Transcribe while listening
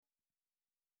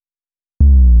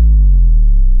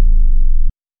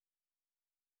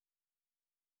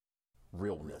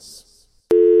Realness.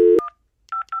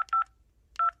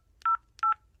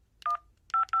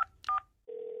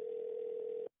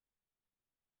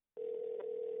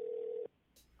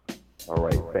 All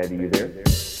right, Fatty, you there?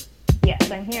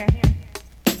 Yes, I'm here.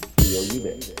 Theo, you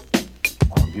there?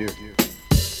 I'm here.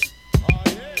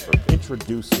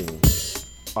 Introducing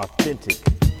authentic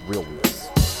realness.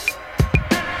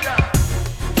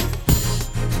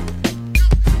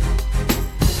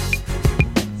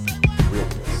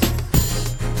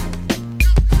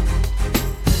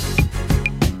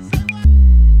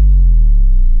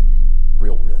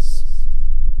 Realness.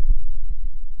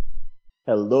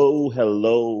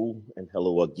 Hello, and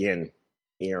hello again.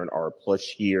 Aaron R.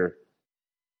 Plush here.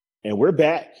 And we're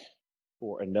back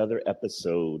for another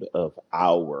episode of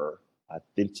our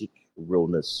Authentic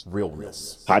Realness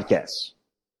podcast,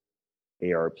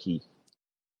 ARP.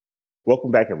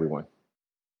 Welcome back, everyone.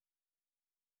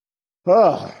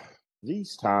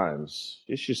 These times,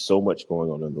 there's just so much going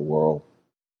on in the world.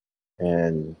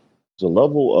 And the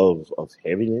level of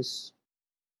heaviness,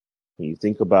 when you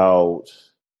think about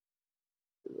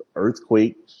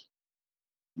earthquakes,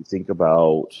 you think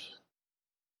about,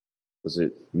 was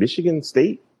it Michigan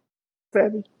State,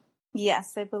 Fabi?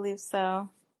 Yes, I believe so.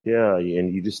 Yeah,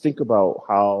 and you just think about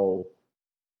how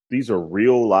these are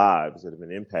real lives that have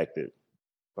been impacted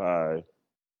by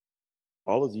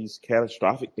all of these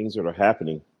catastrophic things that are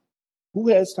happening. Who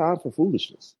has time for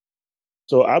foolishness?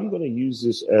 So I'm going to use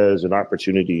this as an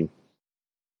opportunity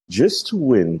just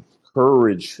to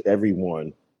encourage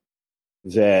everyone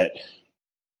that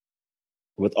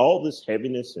with all this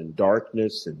heaviness and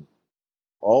darkness and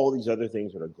all these other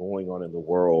things that are going on in the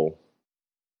world,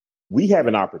 we have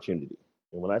an opportunity.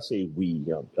 And when I say we,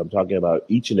 I'm talking about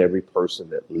each and every person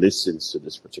that listens to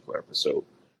this particular episode.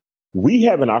 We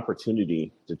have an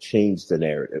opportunity to change the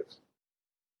narrative.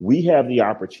 We have the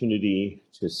opportunity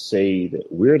to say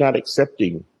that we're not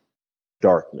accepting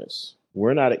darkness.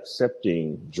 We're not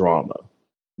accepting drama.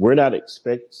 We're not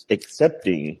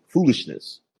accepting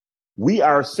foolishness. We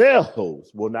ourselves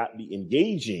will not be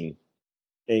engaging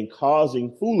in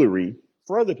causing foolery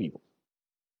for other people.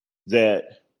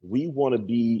 That we want to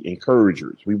be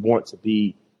encouragers. We want to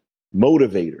be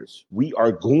motivators. We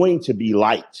are going to be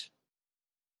light.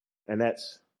 And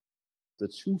that's the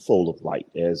twofold of light,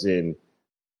 as in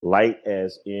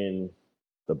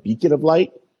the beacon of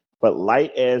light, but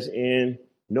light as in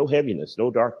no heaviness,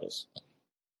 no darkness.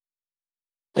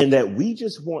 And that we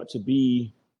just want to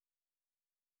be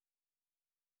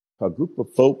a group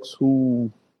of folks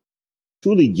who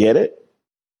truly get it,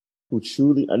 who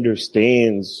truly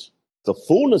understands the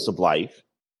fullness of life,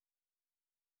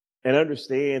 and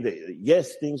understand that,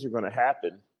 yes, things are going to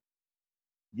happen,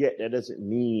 yet that doesn't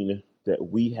mean that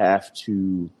we have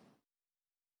to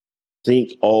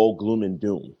think all gloom and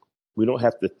doom. We don't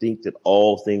have to think that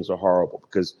all things are horrible,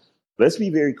 because let's be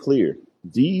very clear.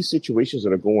 These situations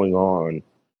that are going on,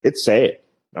 it's sad.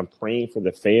 I'm praying for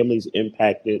the families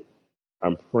impacted.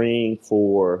 I'm praying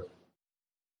for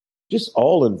just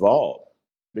all involved,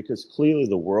 because clearly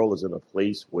the world is in a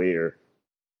place where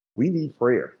we need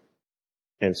prayer.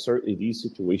 And certainly these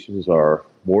situations are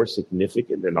more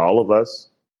significant than all of us.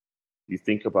 You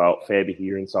think about Fabi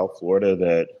here in South Florida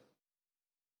that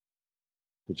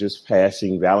we're just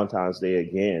passing Valentine's Day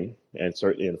again. And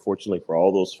certainly, unfortunately, for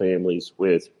all those families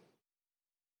with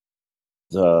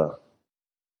the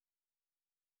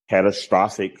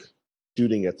catastrophic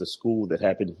shooting at the school that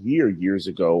happened here years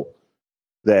ago,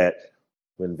 that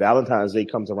when Valentine's Day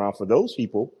comes around for those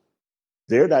people,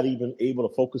 they're not even able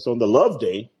to focus on the love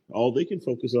day. All they can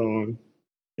focus on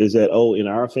is that, in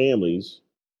our families,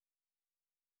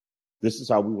 this is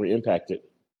how we were impacted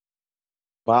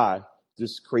by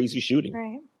this crazy shooting.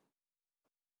 Right.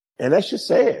 And that's just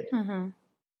sad. Mm-hmm.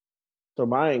 So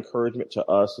my encouragement to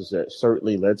us is that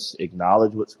certainly let's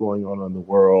acknowledge what's going on in the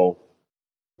world.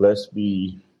 Let's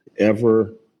be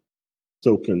ever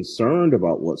so concerned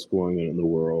about what's going on in the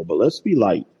world, but let's be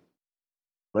light.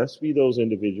 Let's be those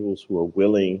individuals who are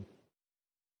willing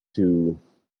to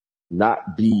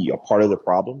not be a part of the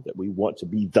problem, that we want to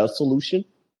be the solution,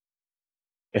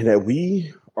 and that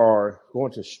we are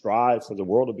going to strive for the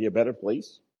world to be a better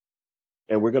place.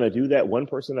 And we're going to do that one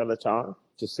person at a time,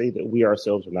 to say that we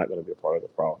ourselves are not going to be a part of the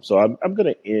problem. So I'm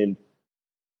going to end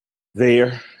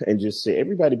there and just say,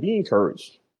 everybody, be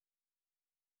encouraged.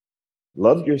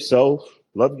 Love yourself,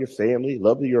 love your family,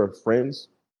 love your friends.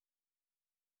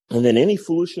 And then any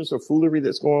foolishness or foolery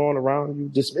that's going on around you,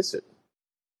 dismiss it.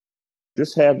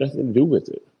 Just have nothing to do with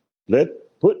it.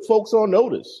 Put folks on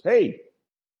notice. Hey,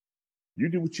 you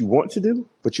do what you want to do,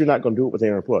 but you're not going to do it with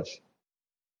Aaron Plush.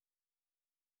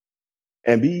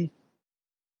 And be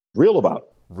real about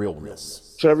it.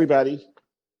 realness. So everybody,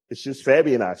 it's just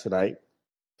Fabi and I tonight.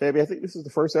 Fabi, I think this is the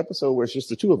first episode where it's just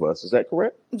the two of us. Is that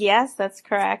correct? Yes, that's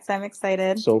correct. I'm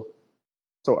excited. So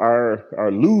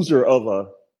our loser of a,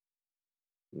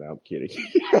 no, I'm kidding.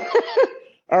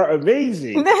 our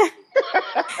amazing,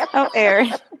 Oh,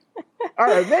 Aaron.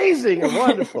 our amazing and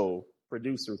wonderful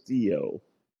producer Theo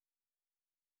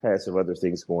has some other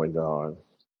things going on,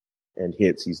 and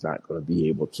hence he's not going to be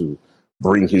able to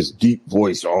bring his deep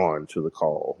voice on to the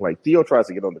call. Like Theo tries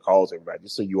to get on the calls, everybody,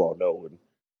 just so you all know, and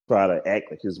try to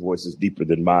act like his voice is deeper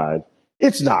than mine.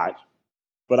 It's not,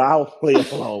 but I'll play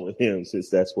along with him since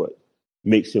that's what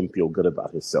makes him feel good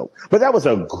about himself. But that was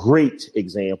a great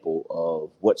example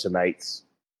of what tonight's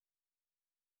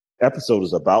episode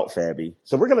is about, Fabi.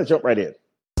 So we're going to jump right in.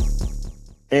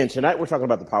 And tonight we're talking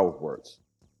about the power of words.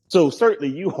 So certainly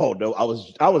you all know I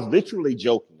was literally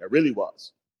joking. I really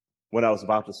was when I was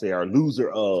about to say our loser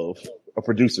of a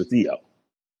producer Theo.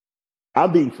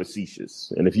 I'm being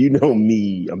facetious. And if you know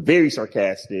me, I'm very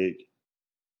sarcastic.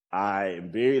 I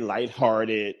am very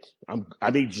lighthearted. I'm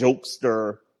a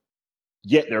jokester,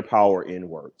 yet their power in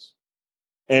words.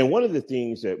 And one of the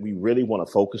things that we really want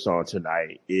to focus on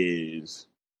tonight is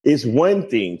one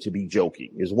thing to be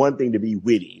joking, is one thing to be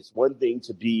witty, it's one thing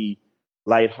to be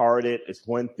lighthearted, it's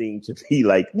one thing to be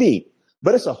like me,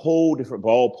 but it's a whole different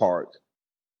ballpark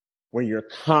when you're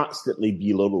constantly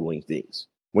belittling things.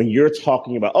 When you're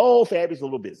talking about, oh, Fabi's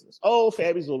little business, oh,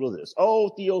 Fabi's little this, oh,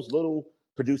 Theo's little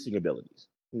producing abilities.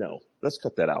 No, let's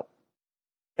cut that out.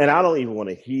 And I don't even want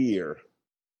to hear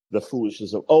the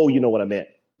foolishness of, oh, you know what I meant.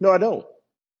 No, I don't.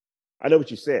 I know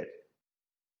what you said.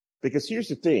 Because here's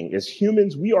the thing, as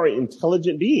humans, we are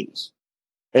intelligent beings.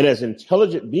 And as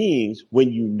intelligent beings,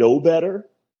 when you know better,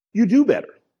 you do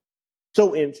better.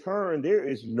 So in turn, there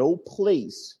is no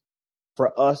place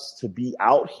for us to be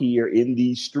out here in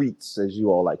these streets, as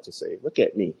you all like to say. Look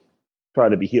at me,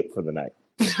 trying to be hip for the night.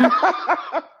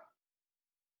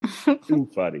 Too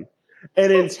funny.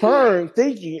 And in turn,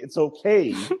 thinking it's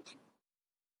okay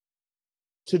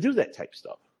to do that type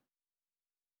stuff.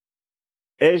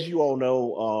 As you all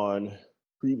know, on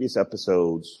previous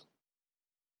episodes,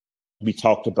 we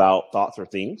talked about thoughts are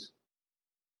things.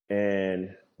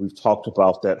 And we've talked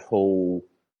about that whole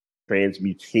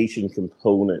transmutation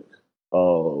component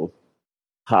of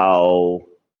how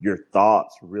your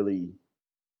thoughts really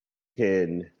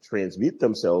can transmute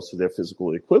themselves to their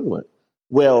physical equivalent.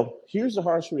 Well, here's the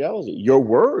harsh reality. Your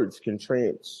words can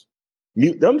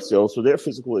transmute themselves to their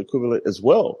physical equivalent as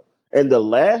well. And the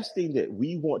last thing that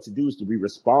we want to do is to be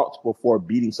responsible for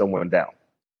beating someone down.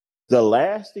 The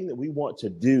last thing that we want to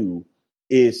do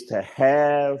is to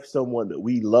have someone that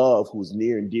we love who's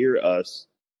near and dear to us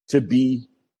to be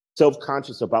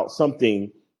self-conscious about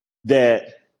something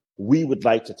that we would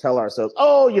like to tell ourselves,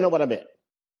 oh, you know what I meant.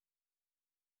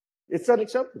 It's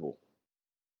unacceptable.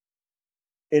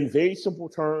 In very simple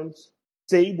terms,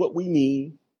 say what we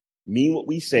mean what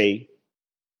we say,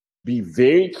 be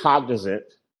very cognizant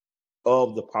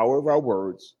of the power of our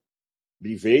words,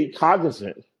 be very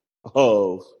cognizant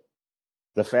of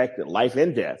the fact that life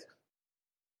and death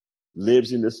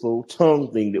lives in this little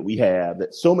tongue thing that we have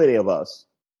that so many of us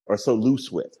are so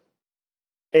loose with.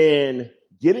 And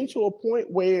getting to a point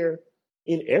where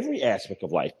in every aspect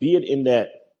of life, be it in that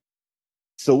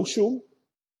social,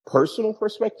 personal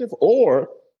perspective, or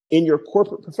in your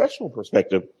corporate professional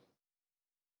perspective,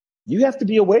 you have to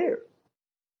be aware.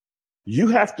 You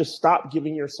have to stop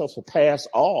giving yourself a pass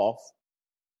off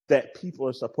that people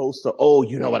are supposed to, oh,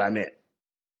 you know what I meant.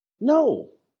 No,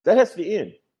 that has to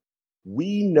end.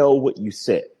 We know what you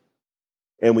said.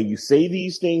 And when you say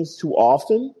these things too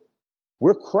often,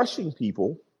 we're crushing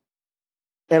people.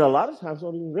 And a lot of times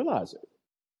don't even realize it.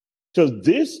 So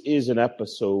this is an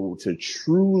episode to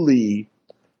truly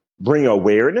bring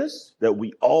awareness that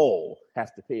we all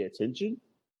have to pay attention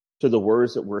to the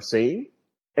words that we're saying.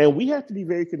 And we have to be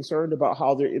very concerned about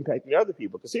how they're impacting other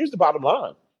people. Because here's the bottom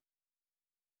line.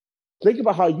 Think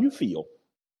about how you feel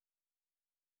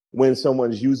when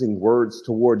someone's using words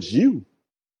towards you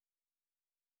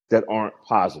that aren't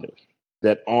positive,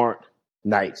 that aren't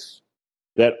nice,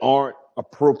 that aren't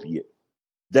appropriate,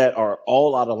 that are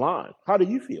all out of line. How do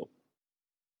you feel?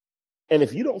 And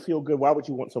if you don't feel good, why would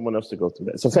you want someone else to go through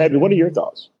that? So, Fabi, what are your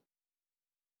thoughts?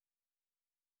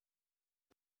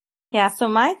 Yeah, so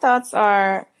my thoughts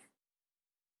are,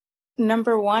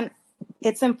 number one,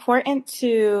 it's important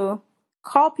to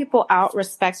call people out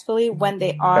respectfully when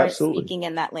they are Absolutely. speaking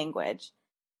in that language.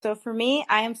 So for me,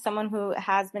 I am someone who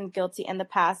has been guilty in the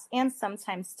past and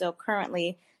sometimes still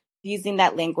currently using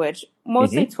that language,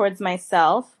 mostly towards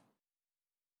myself.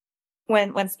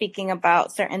 when speaking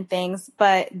about certain things,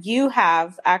 but you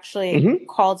have actually Mm-hmm.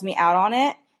 called me out on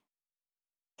it.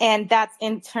 And that's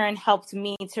in turn helped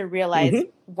me to realize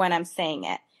Mm-hmm. when I'm saying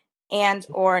it and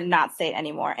or not say it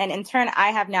anymore. And in turn, I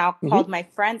have now called Mm-hmm. my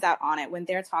friends out on it when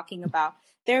they're talking about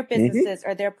their Mm-hmm. businesses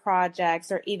or their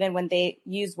projects, or even when they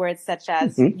use words such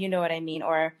as, Mm-hmm. you know what I mean?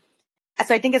 Or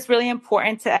so I think it's really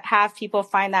important to have people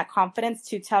find that confidence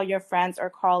to tell your friends or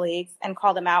colleagues and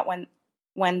call them out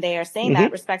when they are saying that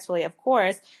Mm-hmm. respectfully, of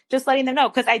course, just letting them know.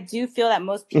 Because I do feel that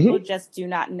most people Mm-hmm. just do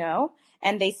not know.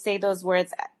 And they say those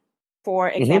words, for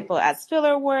Mm-hmm. example, as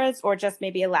filler words or just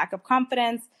maybe a lack of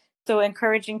confidence. So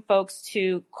encouraging folks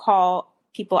to call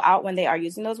people out when they are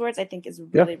using those words, I think is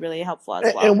Yeah. really, really helpful as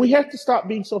And well. we have to stop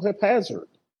being so haphazard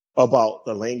about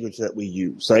the language that we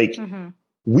use. Like, Mm-hmm.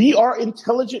 we are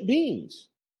intelligent beings.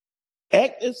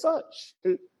 Act as such.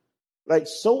 Like,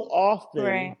 so often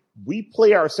Right. we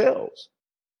play ourselves.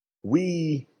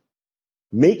 We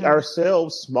make Mm-hmm.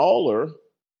 ourselves smaller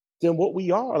than what we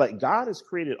are. Like, God has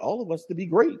created all of us to be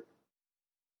great.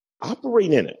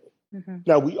 Operate in it. Mm-hmm.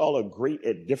 Now, we all are great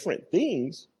at different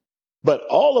things, but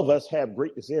all of us have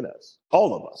greatness in us.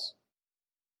 All of us.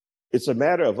 It's a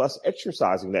matter of us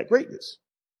exercising that greatness.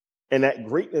 And that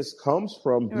greatness comes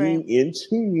from being Right. in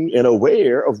tune and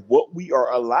aware of what we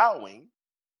are allowing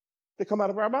to come out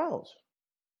of our mouths.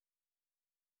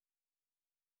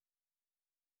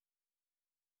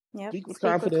 Yep. Speak with Speak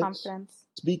with confidence, confidence.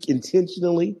 speak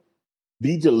intentionally,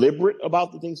 be deliberate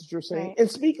about the things that you're saying, Right.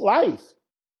 and speak life.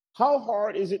 How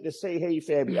hard is it to say, hey,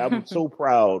 Fabi, I'm so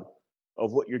proud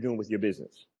of what you're doing with your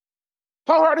business?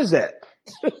 How hard is that?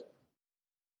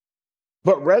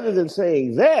 But rather than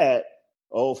saying that,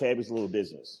 oh, Fabi's a little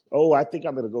business. Oh, I think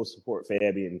I'm going to go support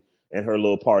Fabi and her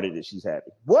little party that she's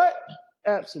having. What?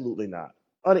 Absolutely not.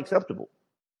 Unacceptable.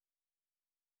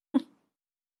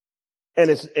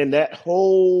 And that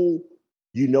whole,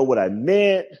 you know what I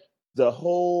meant, the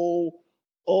whole,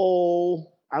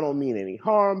 oh, I don't mean any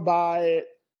harm by it,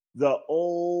 the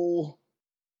oh,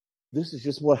 this is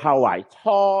just how I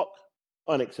talk,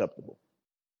 unacceptable.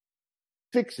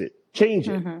 Fix it, change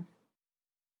it. Mm-hmm.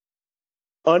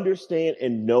 Understand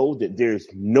and know that there's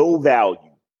no value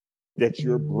that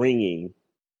you're bringing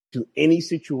to any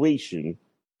situation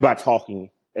by talking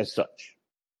as such.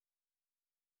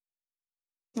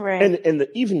 Right. And the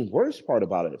even worst part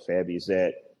about it, Fabi, is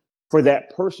that for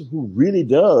that person who really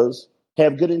does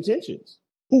have good intentions,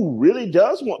 who really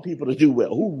does want people to do well,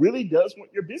 who really does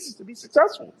want your business to be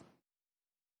successful,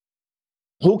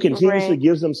 who continuously Right.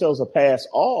 gives themselves a pass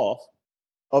off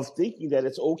of thinking that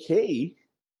it's okay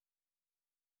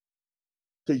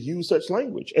to use such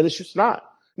language. And it's just not.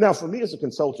 Now, for me as a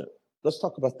consultant, let's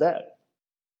talk about that.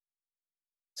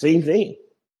 Same thing.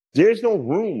 There's no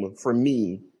room for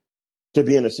me to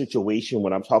be in a situation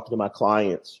when I'm talking to my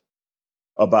clients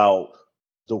about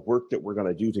the work that we're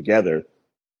going to do together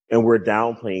and we're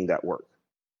downplaying that work.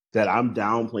 That I'm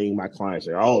downplaying my clients.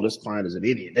 Say, oh, this client is an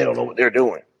idiot. They don't know what they're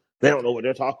doing. They don't know what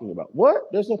they're talking about. What?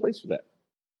 There's no place for that.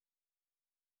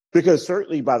 Because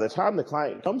certainly by the time the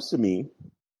client comes to me,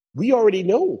 we already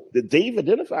know that they've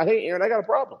identified, hey, Aaron, I got a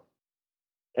problem.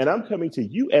 And I'm coming to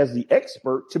you as the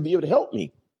expert to be able to help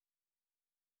me.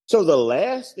 So the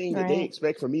last thing that they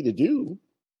expect for me to do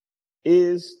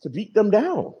is to beat them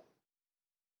down.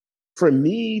 For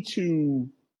me to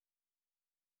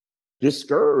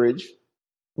discourage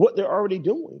what they're already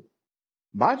doing.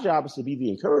 My job is to be the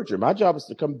encourager. My job is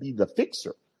to come be the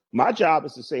fixer. My job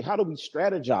is to say, how do we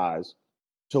strategize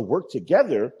to work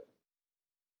together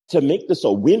to make this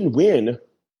a win-win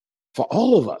for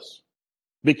all of us?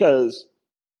 Because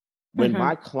when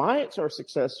my clients are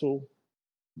successful,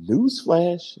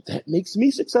 newsflash, that makes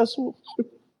me successful.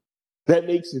 That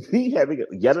makes me having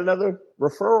yet another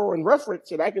referral and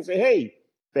reference. And I can say, hey,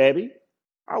 Fabi,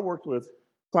 I worked with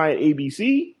client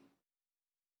ABC.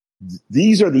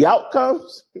 These are the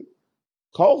outcomes.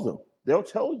 Call them. They'll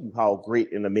tell you how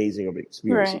great and amazing of an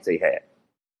experience that they had.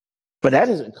 But that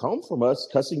doesn't come from us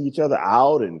cussing each other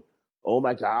out and, oh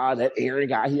my God, that Aaron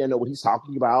guy, he doesn't know what he's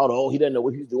talking about. Oh, he doesn't know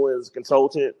what he's doing as a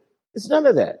consultant. It's none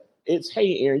of that. It's,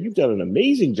 hey, Aaron, you've done an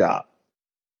amazing job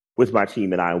with my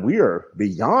team and I. We are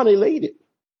beyond elated.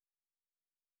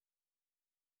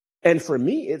 And for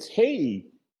me, it's, hey,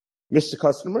 Mr.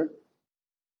 Customer,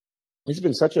 it's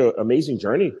been such an amazing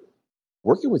journey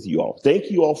working with you all.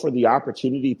 Thank you all for the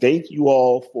opportunity. Thank you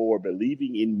all for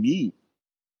believing in me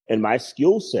and my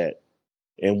skill set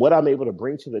and what I'm able to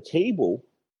bring to the table,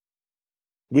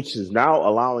 which is now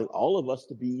allowing all of us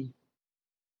to be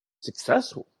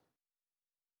successful.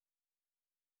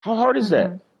 How hard is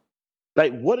that?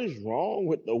 Like, what is wrong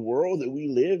with the world that we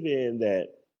live in that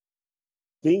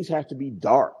things have to be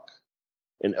dark?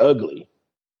 and ugly.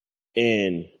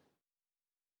 And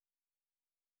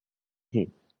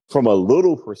from a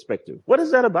little perspective, what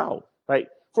is that about? Like,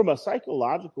 from a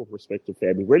psychological perspective,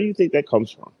 Fabby, where do you think that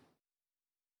comes from?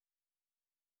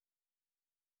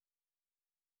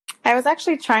 I was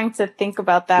actually trying to think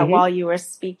about that while you were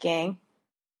speaking,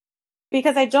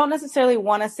 because I don't necessarily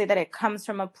want to say that it comes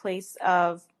from a place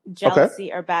of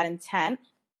jealousy or bad intent,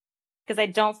 because I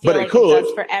don't feel like it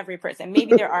does for every person.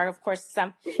 Maybe there are, of course,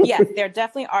 some. Yes, there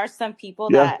definitely are some people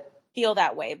that feel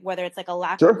that way, whether it's like a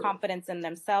lack of confidence in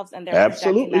themselves and they're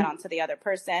projecting that onto the other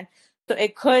person. So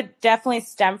it could definitely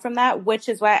stem from that, which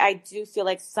is why I do feel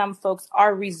like some folks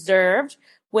are reserved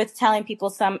with telling people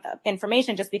some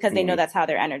information just because they know that's how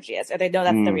their energy is, or they know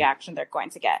that's the reaction they're going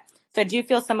to get. So I do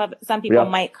feel some people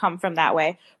might come from that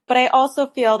way, but I also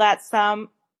feel that some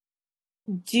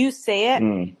do say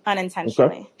it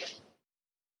unintentionally. Okay.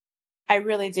 I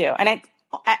really do. And I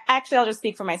actually, I'll just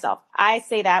speak for myself. I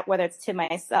say that whether it's to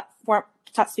myself,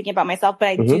 speaking about myself, but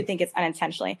I do think it's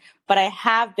unintentionally. But I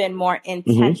have been more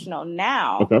intentional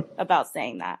now about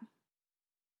saying that.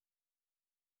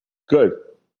 Good.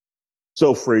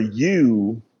 So for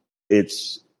you,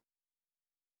 it's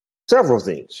several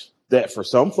things. That for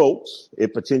some folks,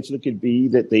 it potentially could be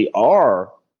that they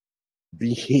are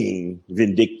being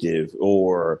vindictive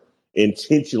or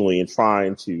intentionally and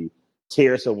trying to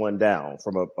tear someone down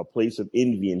from a place of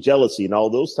envy and jealousy and all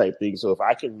those type things. So if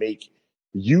I can make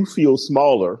you feel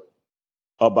smaller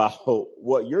about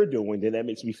what you're doing, then that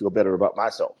makes me feel better about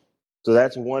myself. So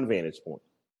that's one vantage point.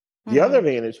 The other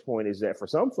vantage point is that for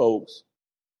some folks,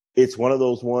 it's one of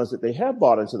those ones that they have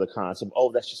bought into the concept,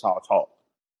 oh, that's just how I talk.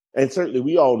 And certainly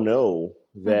we all know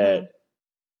that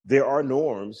there are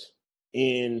norms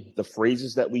in the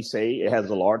phrases that we say. It has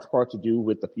a large part to do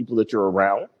with the people that you're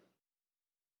around.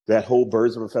 That whole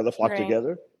birds of a feather flock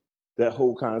together. That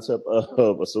whole concept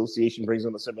of association brings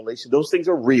on assimilation. Those things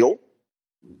are real.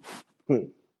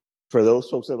 For those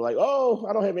folks that are like, oh,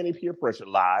 I don't have any peer pressure.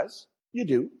 Lies. You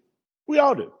do. We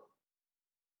all do.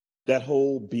 That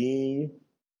whole being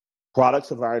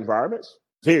products of our environments.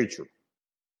 Very true.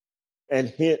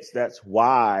 And hence, that's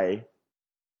why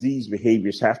these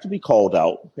behaviors have to be called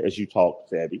out, as you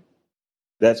talked, Fabby.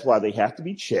 That's why they have to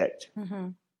be checked.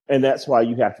 And that's why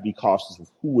you have to be cautious of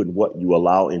who and what you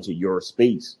allow into your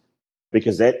space,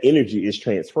 because that energy is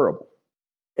transferable.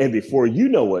 And before you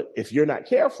know it, if you're not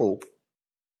careful,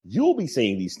 you'll be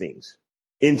saying these things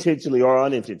intentionally or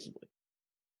unintentionally.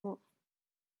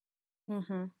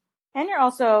 And you're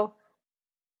also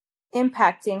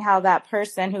impacting how that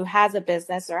person who has a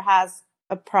business or has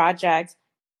a project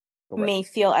may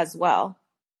feel as well,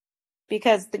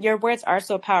 because your words are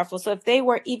so powerful. So if they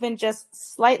were even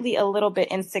just slightly a little bit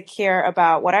insecure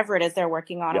about whatever it is they're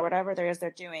working on or whatever there is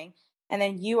they're doing, and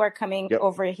then you are coming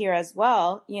over here as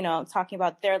well, you know, talking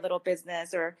about their little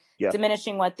business or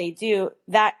diminishing what they do,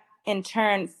 that in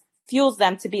turn fuels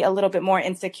them to be a little bit more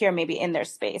insecure maybe in their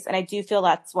space. And I do feel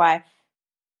that's why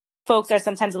folks are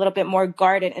sometimes a little bit more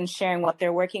guarded in sharing what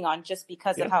they're working on, just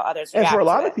because of how others react. And for a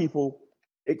lot of people,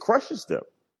 it crushes them.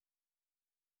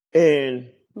 And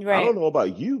I don't know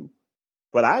about you,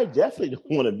 but I definitely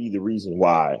don't want to be the reason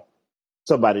why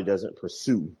somebody doesn't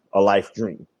pursue a life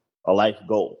dream, a life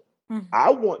goal.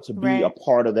 I want to be a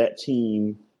part of that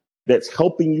team that's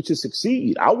helping you to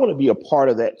succeed. I want to be a part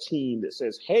of that team that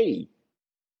says, hey,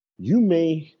 you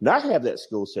may not have that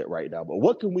skill set right now, but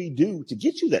what can we do to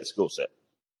get you that skill set?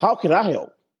 How can I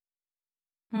help?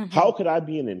 How could I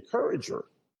be an encourager?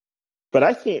 But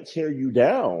I can't tear you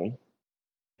down,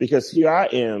 because here I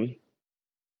am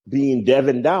being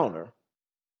Devin Downer,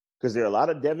 because there are a lot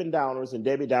of Devin Downers and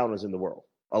Debbie Downers in the world,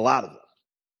 a lot of them.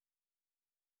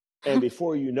 And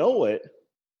before you know it,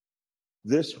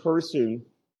 this person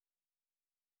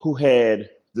who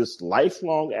had this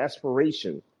lifelong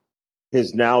aspiration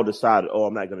has now decided, oh,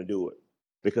 I'm not going to do it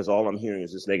because all I'm hearing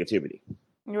is this negativity.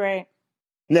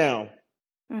 Now,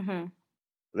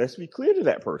 let's be clear to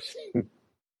that person.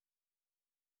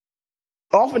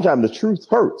 Oftentimes the truth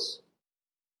hurts.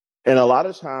 And a lot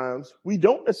of times we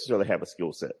don't necessarily have a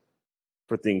skill set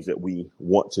for things that we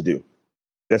want to do.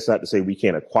 That's not to say we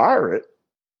can't acquire it.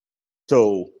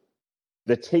 So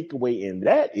the takeaway in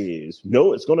that is,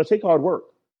 no, it's going to take hard work.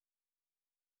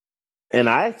 And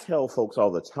I tell folks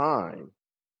all the time,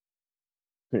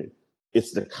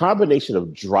 it's the combination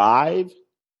of drive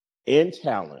and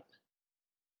talent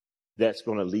that's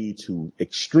going to lead to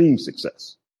extreme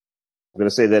success. I'm going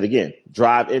to say that again,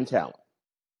 drive and talent.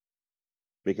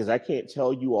 Because I can't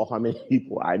tell you all how many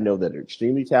people I know that are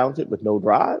extremely talented with no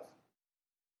drive.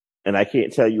 And I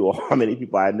can't tell you all how many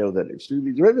people I know that are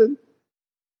extremely driven,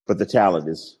 but the talent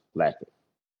is lacking.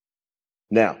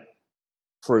 Now,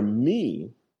 For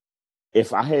me,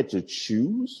 if I had to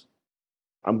choose,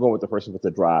 I'm going with the person with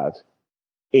the drive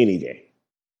any day.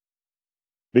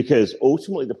 Because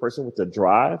ultimately, the person with the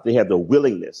drive, they have the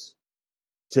willingness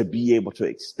to be able to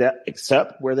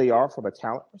accept where they are from a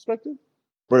talent perspective,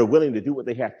 but are willing to do what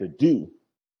they have to do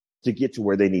to get to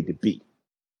where they need to be.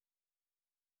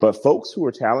 But folks who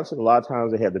are talented, a lot of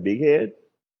times they have the big head.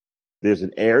 There's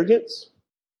an arrogance.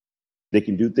 They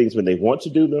can do things when they want to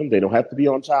do them. They don't have to be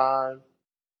on time.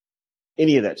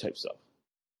 Any of that type of stuff.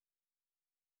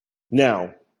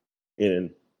 Now, in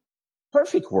a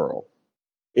perfect world,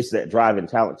 it's that drive and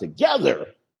talent together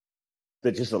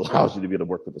that just allows you to be able to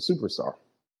work with a superstar.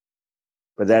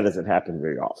 But that doesn't happen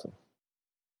very often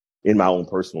in my own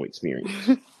personal experience.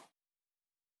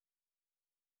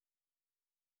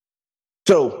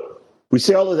 So we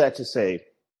say all of that to say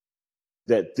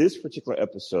that this particular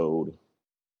episode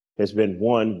has been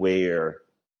one where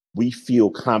we feel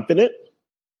confident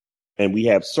and we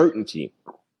have certainty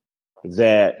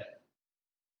that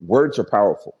words are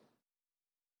powerful.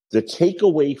 The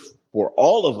takeaway for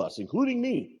all of us, including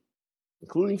me,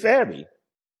 including Fabi,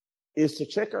 is to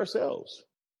check ourselves,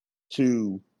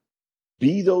 to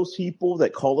be those people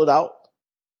that call it out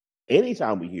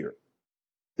anytime we hear it,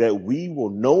 that we will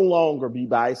no longer be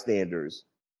bystanders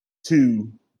to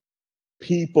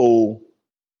people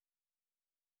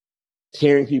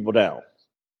tearing people down,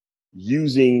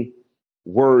 using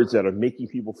words that are making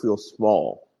people feel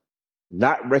small,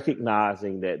 not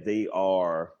recognizing that they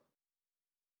are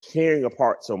tearing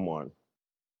apart someone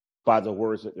by the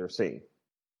words that they're saying,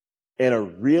 and are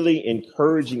really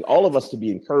encouraging all of us to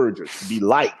be encouragers, to be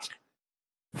light,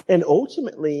 and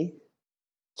ultimately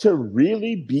to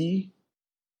really be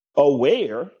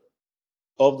aware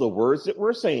of the words that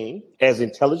we're saying as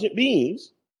intelligent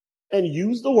beings and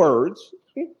use the words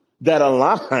that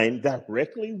align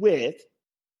directly with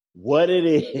what it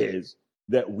is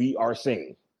that we are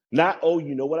saying. Not, oh,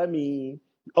 you know what I mean?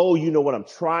 Oh, you know what I'm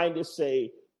trying to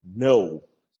say? No,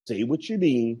 say what you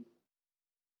mean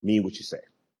what you say.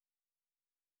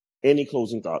 Any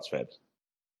closing thoughts, Fab?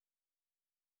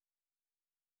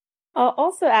 I'll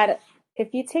also add,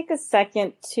 if you take a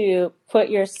second to put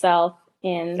yourself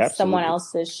in someone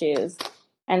else's shoes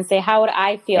and say, how would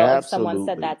I feel if someone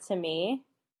said that to me?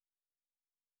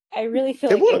 I really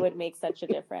feel like it would make such a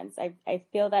difference. I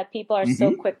feel that people are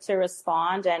so quick to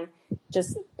respond, and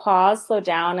just pause, slow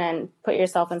down, and put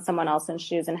yourself in someone else's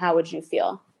shoes. And how would you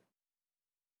feel?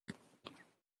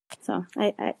 So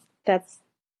that's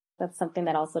something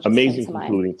that also just amazing came to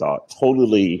concluding mind. thought.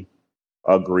 Totally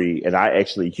agree. And I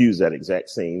actually use that exact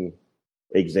same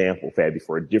example, Fabi,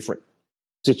 for a different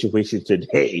situation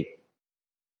today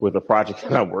with a project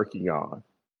that I'm working on.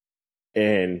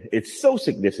 And it's so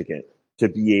significant to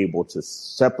be able to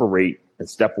separate and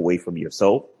step away from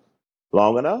yourself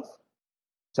long enough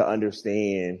to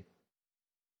understand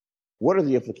what are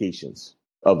the implications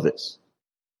of this.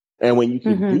 And when you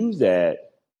can do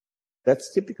that,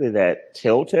 that's typically that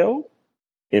telltale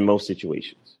in most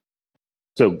situations.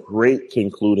 So great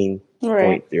concluding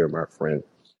point there, my friend.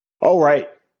 All right.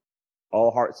 All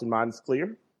hearts and minds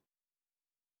clear?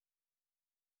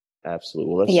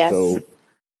 Absolutely. Well, let's go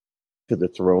to the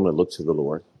throne and look to the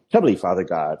Lord. Heavenly Father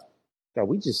God,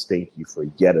 we just thank you for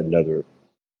yet another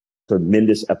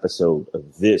tremendous episode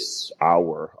of this,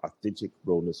 our Authentic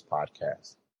Realness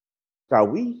podcast. God,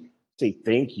 we say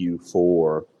thank you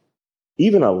for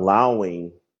even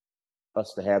allowing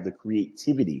us to have the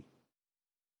creativity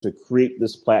to create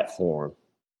this platform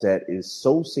that is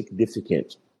so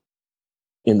significant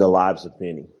in the lives of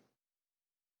many.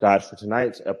 God, for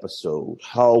tonight's episode,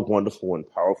 how wonderful and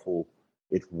powerful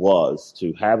it was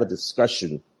to have a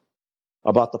discussion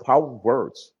about the power of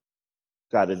words.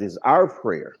 God, it is our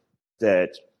prayer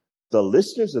that the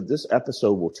listeners of this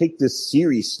episode will take this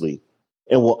seriously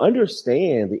and will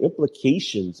understand the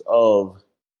implications of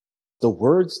the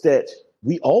words that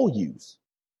we all use,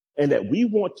 and that we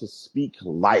want to speak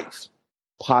life,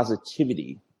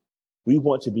 positivity. We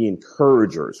want to be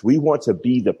encouragers. We want to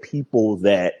be the people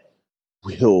that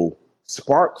will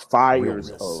spark fires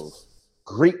of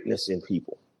greatness in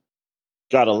people.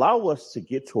 God, allow us to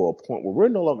get to a point where we're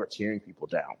no longer tearing people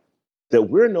down, that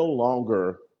we're no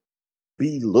longer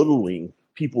belittling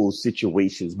people's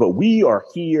situations, but we are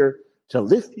here to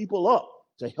lift people up,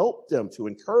 to help them, to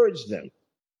encourage them,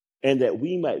 and that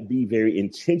we might be very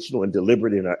intentional and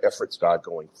deliberate in our efforts, God,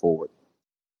 going forward.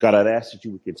 God, I'd ask that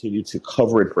you would continue to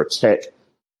cover and protect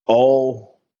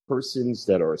all persons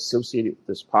that are associated with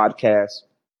this podcast.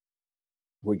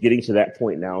 We're getting to that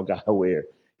point now, God, where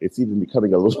it's even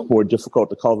becoming a little more difficult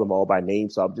to call them all by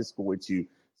name. So I'm just going to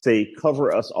say,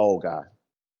 cover us all, God.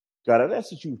 God, I'd ask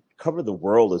that you cover the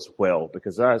world as well,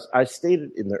 because as I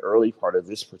stated in the early part of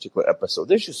this particular episode,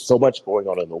 there's just so much going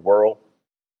on in the world.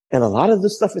 And a lot of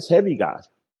this stuff is heavy, God.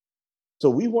 So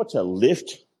we want to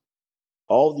lift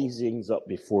all these things up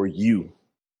before you.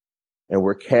 And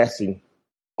we're casting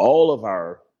all of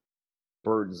our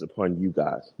burdens upon you,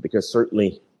 God, because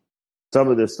certainly some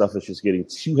of this stuff is just getting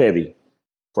too heavy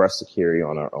for us to carry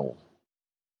on our own.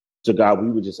 So, God, we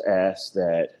would just ask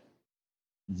that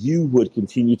you would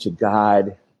continue to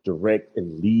guide, direct,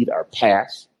 and lead our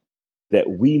paths, that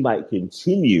we might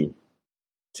continue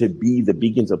to be the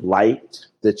beacons of light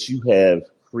that you have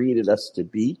created us to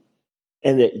be,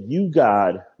 and that you,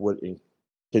 God, would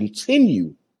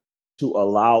continue to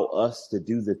allow us to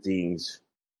do the things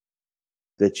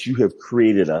that you have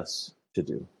created us to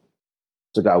do.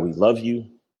 So, God, we love you,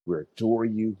 we adore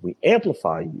you, we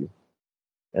amplify you,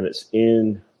 and it's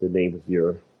in the name of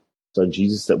your Son,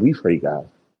 Jesus, that we pray, God.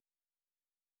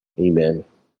 Amen.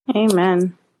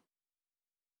 Amen.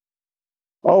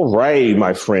 All right,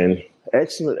 my friend.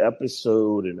 Excellent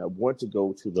episode. And I want to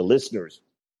go to the listeners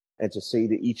and to say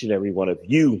to each and every one of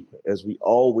you, as we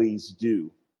always do,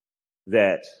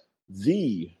 that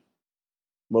the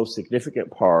most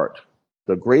significant part,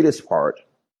 the greatest part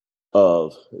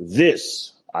of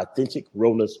this Authentic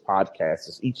Realness podcast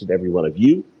is each and every one of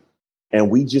you. And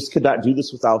we just could not do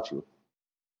this without you.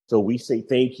 So we say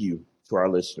thank you to our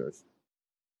listeners.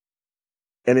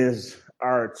 And as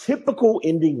our typical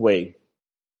ending way,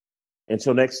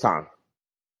 until next time,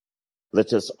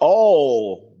 let us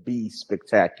all be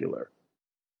spectacular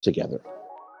together.